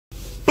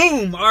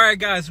Boom! Alright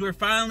guys, we're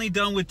finally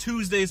done with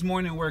Tuesday's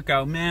morning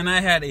workout. Man, I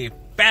had a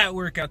fat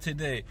workout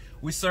today.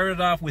 We started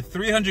off with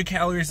 300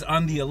 calories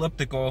on the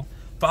elliptical,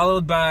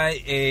 followed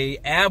by a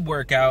ab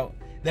workout.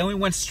 Then we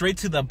went straight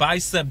to the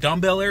bicep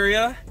dumbbell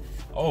area.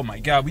 Oh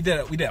my god, we did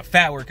a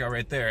fat workout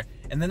right there.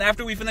 And then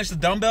after we finished the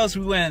dumbbells,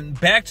 we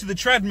went back to the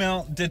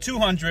treadmill, did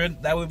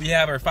 200. That way we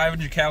have our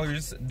 500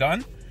 calories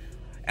done.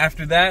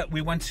 After that,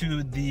 we went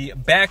to the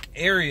back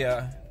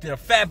area, did a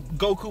fat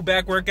Goku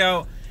back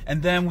workout,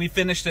 and then we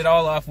finished it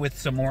all off with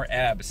some more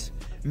abs.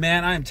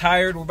 Man, I'm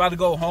tired. We're about to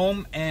go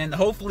home, and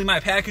hopefully my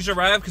package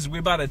arrived because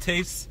we're about to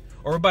taste,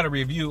 or we're about to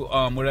review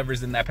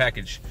whatever's in that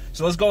package.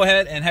 So let's go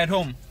ahead and head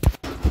home.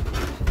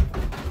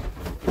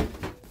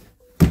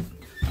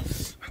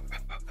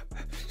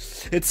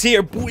 It's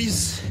here,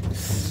 boys.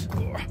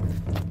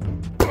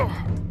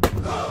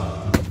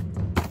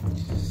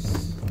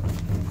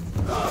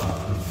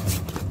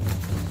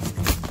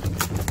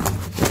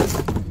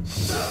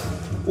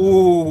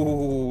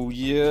 Ooh,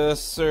 yes,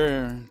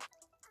 sir.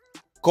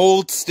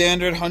 Gold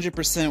standard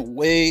 100%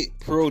 whey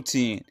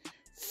protein.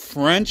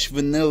 French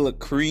vanilla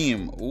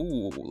cream.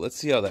 Ooh, let's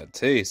see how that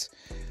tastes.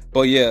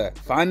 But yeah,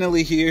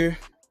 finally here.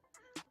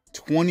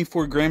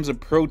 24 grams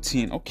of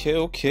protein.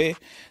 Okay.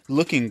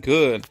 Looking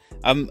good.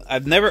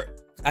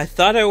 I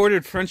thought I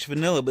ordered French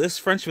vanilla, but this is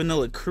French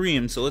vanilla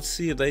cream, so let's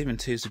see if that even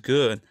tastes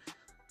good.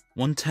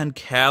 110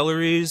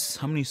 calories.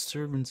 How many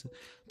servings?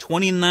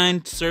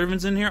 29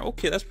 servings in here.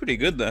 Okay, that's pretty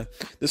good then.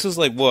 This is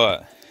like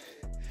what?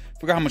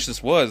 Forgot how much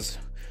this was.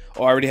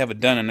 Oh, I already have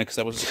it done in it because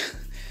I was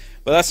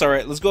but that's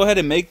alright. Let's go ahead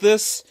and make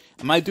this.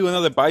 I might do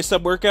another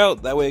bicep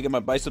workout. That way I get my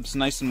biceps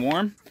nice and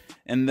warm.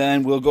 And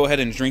then we'll go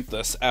ahead and drink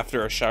this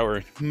after our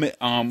shower.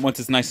 Once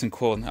it's nice and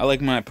cold. I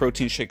like my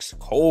protein shakes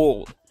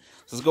cold.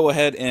 So let's go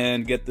ahead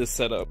and get this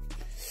set up.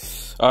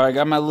 Alright,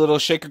 got my little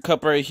shaker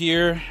cup right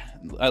here.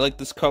 I like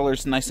this color.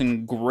 It's nice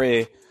and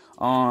gray.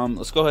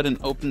 Let's go ahead and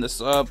open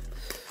this up.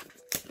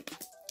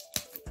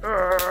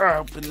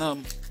 Open up.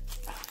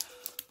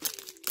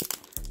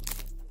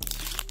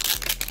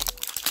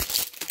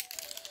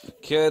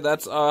 Okay,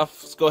 that's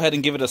off. Let's go ahead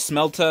and give it a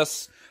smell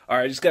test.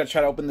 Alright, I just gotta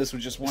try to open this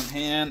with just one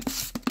hand.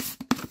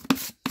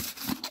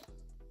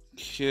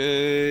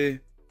 Okay.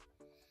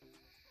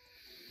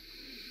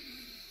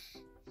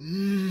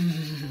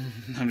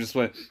 I'm just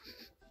waiting.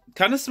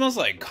 Kind of smells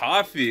like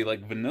coffee,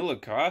 like vanilla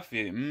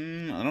coffee. I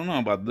don't know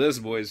about this,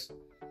 boys.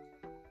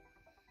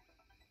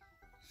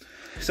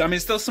 So, I mean,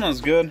 it still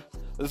smells good.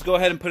 Let's go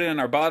ahead and put it in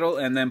our bottle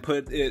and then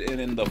put it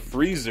in the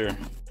freezer.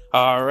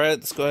 Alright,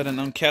 let's go ahead and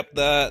uncap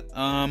that.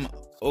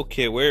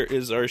 Okay, where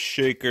is our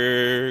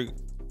shaker?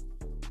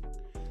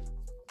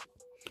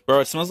 Bro,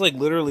 it smells like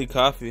literally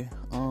coffee.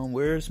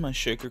 Where's my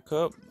shaker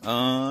cup?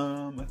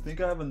 I think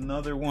I have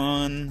another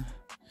one.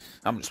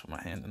 I'm just put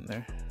my hand in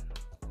there.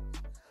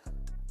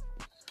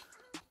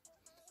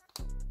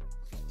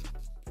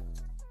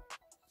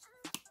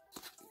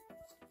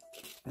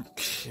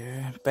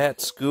 Okay, bat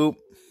scoop.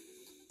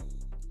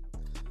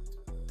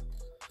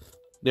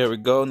 There we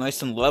go,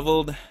 nice and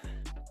leveled.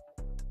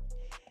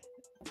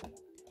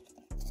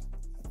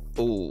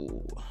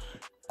 Oh,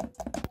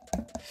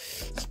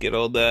 let's get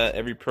all that.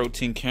 Every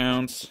protein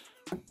counts.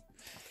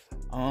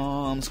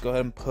 Let's go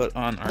ahead and put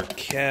on our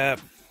cap.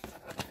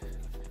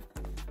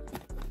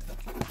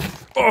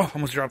 Oh,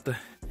 almost dropped the.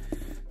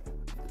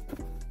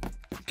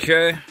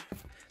 Okay,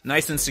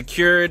 nice and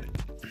secured.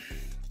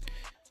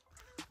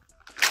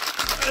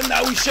 And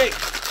now we shake.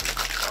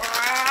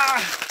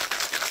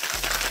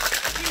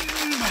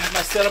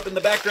 My setup in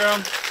the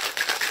background.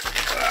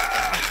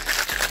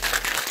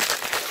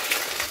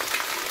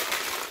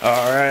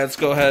 Alright, let's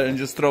go ahead and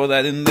just throw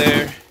that in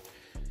there.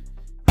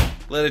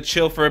 Let it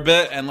chill for a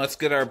bit, and let's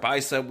get our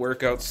bicep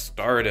workout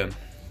started.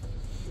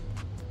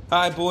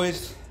 Hi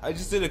boys, I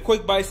just did a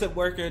quick bicep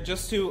workout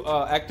just to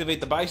activate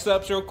the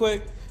biceps real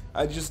quick.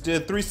 I just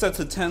did 3 sets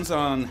of 10s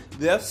on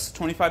this,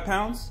 25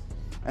 pounds,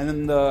 and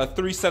then the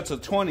 3 sets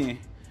of 20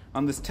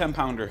 on this 10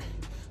 pounder.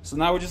 So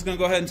now we're just gonna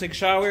go ahead and take a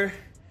shower,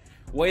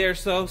 weigh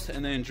ourselves,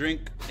 and then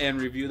drink and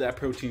review that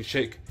protein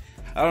shake.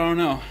 I don't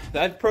know,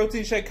 that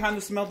protein shake kind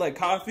of smelled like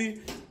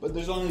coffee, but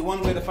there's only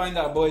one way to find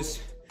out,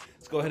 boys.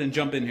 Let's go ahead and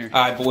jump in here.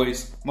 All right,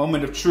 boys,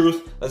 moment of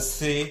truth. Let's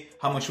see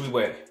how much we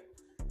weigh.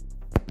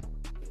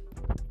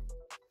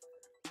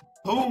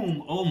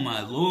 Boom, oh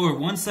my lord,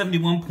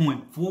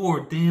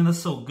 171.4, damn, that's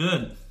so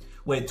good.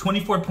 Wait,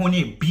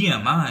 24.8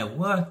 BMI,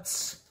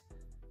 what?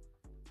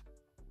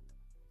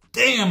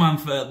 Damn, I'm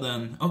fat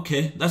then.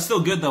 Okay, that's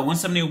still good though,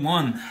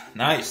 171,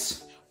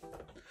 nice.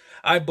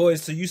 All right,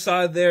 boys, so you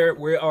saw there,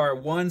 we are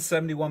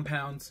 171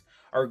 pounds.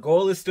 Our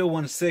goal is still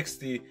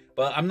 160,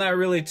 but I'm not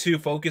really too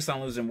focused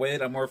on losing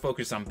weight. I'm more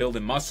focused on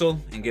building muscle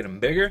and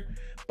getting bigger.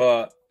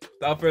 But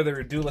without further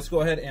ado, let's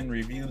go ahead and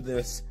review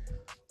this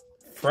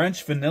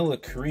French vanilla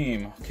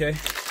cream, okay?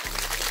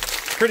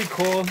 Pretty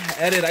cool.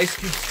 Added ice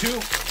cubes too,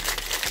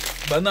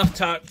 but enough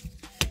talk.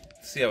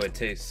 Let's see how it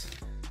tastes.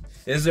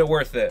 Is it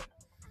worth it?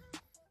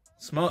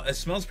 It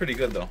smells pretty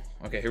good though.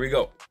 Okay, here we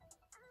go.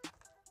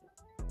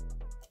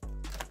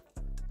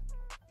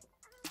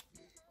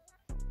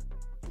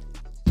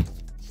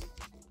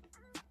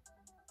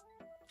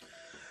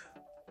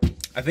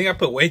 I think I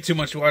put way too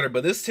much water,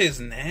 but this tastes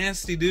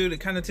nasty, dude. It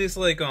kind of tastes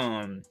like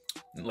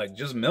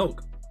just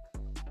milk.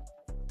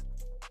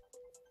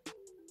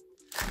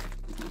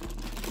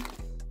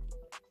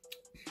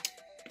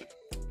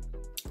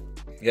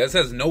 Yeah, this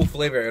has no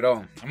flavor at all.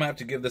 I'm gonna have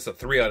to give this a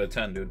 3 out of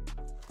 10, dude.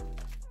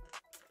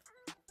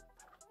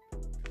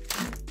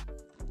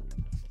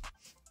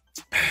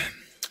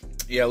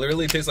 Yeah, it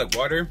literally tastes like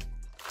water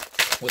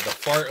with a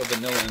fart of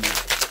vanilla in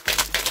it.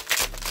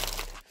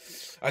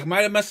 I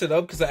might have messed it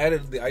up because I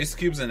added the ice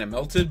cubes and it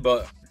melted,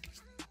 but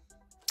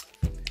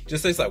it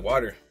just tastes like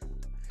water.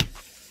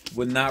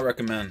 Would not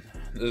recommend.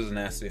 This is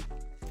nasty.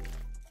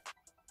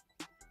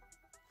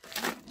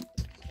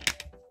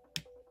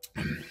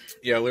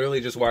 Yeah,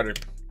 literally just water.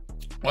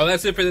 Well,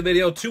 that's it for the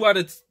video. 3 out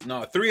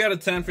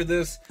of 10 for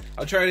this.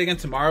 I'll try it again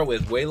tomorrow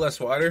with way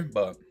less water,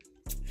 but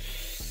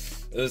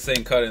this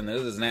ain't cutting.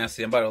 This is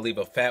nasty. I'm about to leave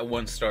a fat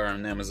 1 star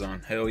on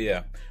Amazon. Hell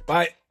yeah.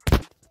 Bye.